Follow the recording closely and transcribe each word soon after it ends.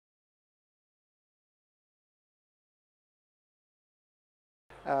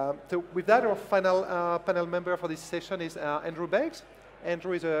So with that, our final panel member for this session is Andrew Beggs.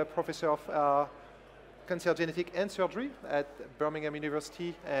 Andrew is a professor of cancer genetic and surgery at Birmingham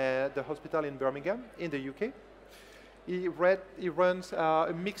University, the hospital in Birmingham, in the UK. He runs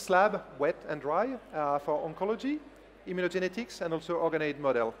a mixed lab, wet and dry, for oncology, immunogenetics, and also organoid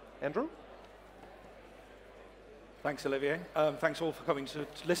model. Andrew? Thanks, Olivier. Thanks all for coming to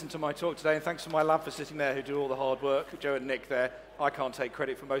listen to my talk today, and thanks to my lab for sitting there who do all the hard work. Joe and Nick there. I can't take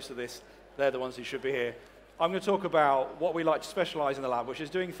credit for most of this. They're the ones who should be here. I'm going to talk about what we like to specialize in the lab, which is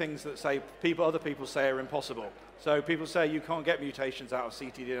doing things that other people say are impossible. So people say you can't get mutations out of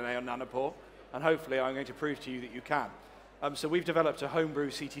ctDNA or Nanopore, and hopefully I'm going to prove to you that you can. So we've developed a homebrew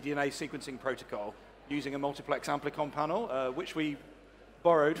ctDNA sequencing protocol using a multiplex amplicon panel, which we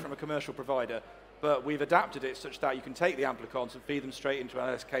borrowed from a commercial provider, but we've adapted it such that you can take the amplicons and feed them straight into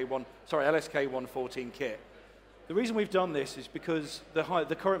an LSK114 kit. The reason we've done this is because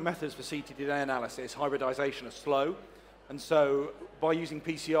the current methods for ctDNA analysis, hybridization, are slow, and so by using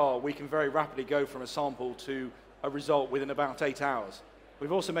PCR, we can very rapidly go from a sample to a result within about 8 hours.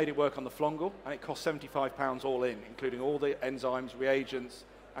 We've also made it work on the flongle, and it costs £75 all in, including all the enzymes, reagents,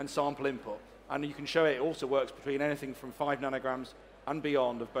 and sample input. And you can show it also works between anything from 5 nanograms and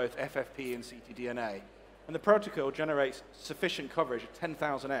beyond of both FFP and ctDNA. And the protocol generates sufficient coverage of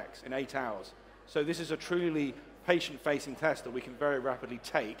 10,000x in 8 hours. So this is a truly patient-facing test that we can very rapidly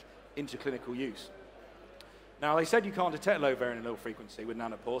take into clinical use. Now, they said you can't detect low variant allele frequency with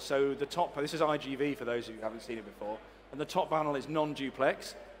Nanopore, so this is IGV for those who haven't seen it before, and the top panel is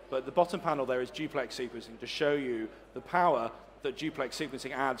non-duplex, but the bottom panel there is duplex sequencing to show you the power that duplex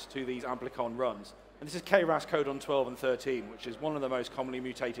sequencing adds to these amplicon runs. And this is KRAS codon 12 and 13, which is one of the most commonly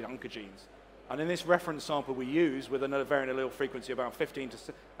mutated oncogenes. And in this reference sample we use, with another variant allele frequency about 15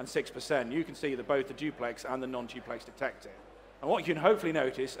 and 6%, you can see that both the duplex and the non-duplex detect it. And what you can hopefully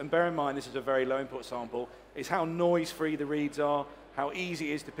notice, and bear in mind this is a very low input sample, is how noise-free the reads are, how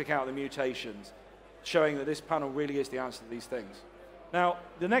easy it is to pick out the mutations, showing that this panel really is the answer to these things. Now,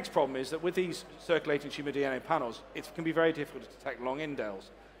 the next problem is that with these circulating tumor DNA panels, it can be very difficult to detect long indels.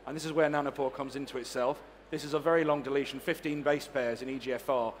 And this is where Nanopore comes into itself. This is a very long deletion, 15 base pairs in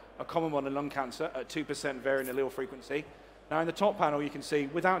EGFR, a common one in lung cancer at 2% variant allele frequency. Now in the top panel you can see,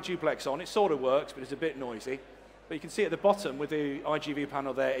 without duplex on, it sort of works, but it's a bit noisy. But you can see at the bottom with the IGV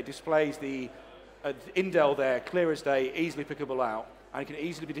panel there, it displays the indel there, clear as day, easily pickable out, and it can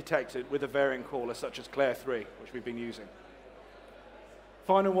easily be detected with a variant caller such as Claire3, which we've been using.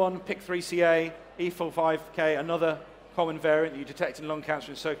 Final one, PIK3CA, E45K, another common variant that you detect in lung cancer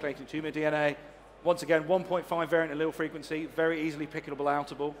and circulating tumor DNA. Once again, 1.5 variant allele frequency, very easily pickable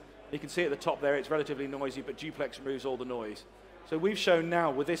outable. You can see at the top there, it's relatively noisy, but duplex removes all the noise. So we've shown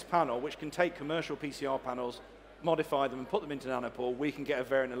now with this panel, which can take commercial PCR panels, modify them and put them into Nanopore, we can get a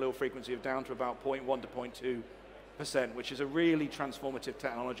variant allele frequency of down to about 0.1 to 0.2%, which is a really transformative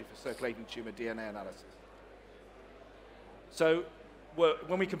technology for circulating tumor DNA analysis. So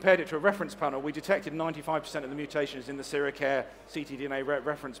when we compared it to a reference panel, we detected 95% of the mutations in the Siricare ctDNA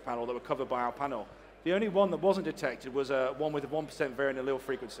reference panel that were covered by our panel. The only one that wasn't detected was one with a 1% variant allele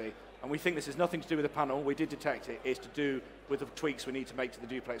frequency, and we think this has nothing to do with the panel. We did detect it. It's to do with the tweaks we need to make to the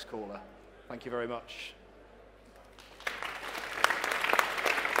duplex caller. Thank you very much.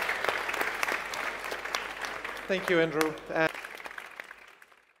 Thank you, Andrew.